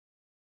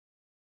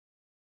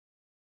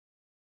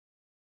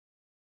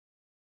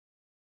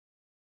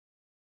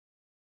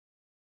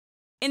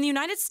In the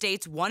United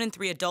States, 1 in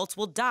 3 adults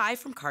will die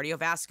from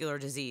cardiovascular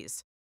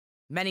disease.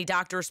 Many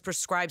doctors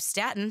prescribe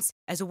statins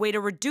as a way to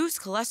reduce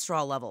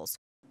cholesterol levels,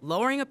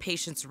 lowering a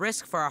patient's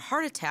risk for a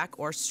heart attack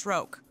or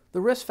stroke.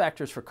 The risk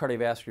factors for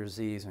cardiovascular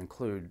disease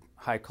include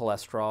high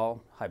cholesterol,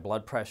 high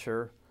blood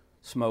pressure,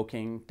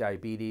 smoking,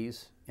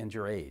 diabetes, and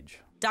your age.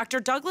 Dr.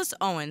 Douglas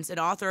Owens, an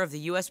author of the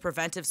U.S.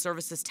 Preventive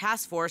Services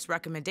Task Force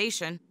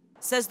recommendation,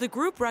 says the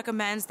group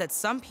recommends that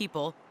some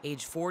people,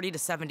 age 40 to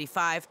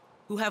 75,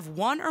 who have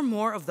one or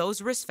more of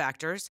those risk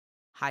factors,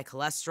 high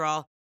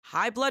cholesterol,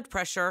 high blood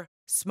pressure,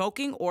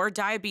 smoking or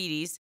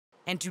diabetes,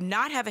 and do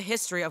not have a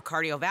history of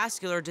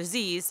cardiovascular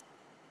disease,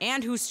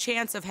 and whose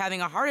chance of having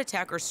a heart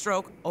attack or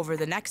stroke over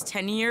the next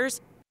 10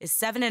 years is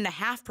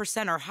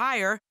 7.5% or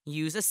higher,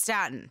 use a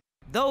statin.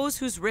 Those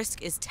whose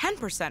risk is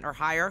 10% or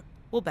higher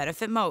will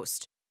benefit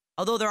most.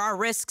 Although there are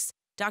risks,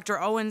 Dr.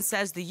 Owens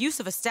says the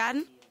use of a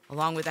statin,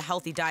 along with a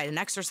healthy diet and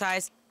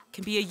exercise,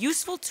 can be a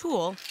useful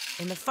tool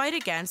in the fight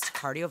against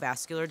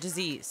cardiovascular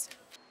disease.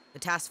 The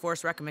task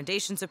force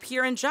recommendations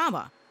appear in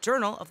JAMA,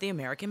 Journal of the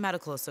American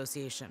Medical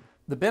Association.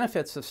 The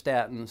benefits of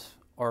statins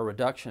are a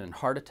reduction in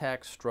heart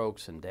attacks,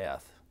 strokes, and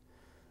death.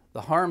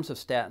 The harms of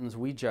statins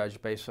we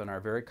judge based on our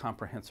very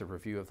comprehensive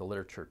review of the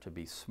literature to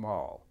be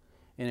small.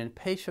 And in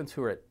patients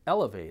who are at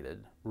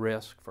elevated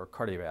risk for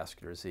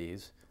cardiovascular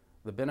disease,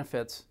 the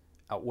benefits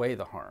outweigh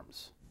the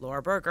harms.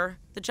 Laura Berger,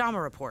 The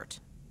JAMA Report.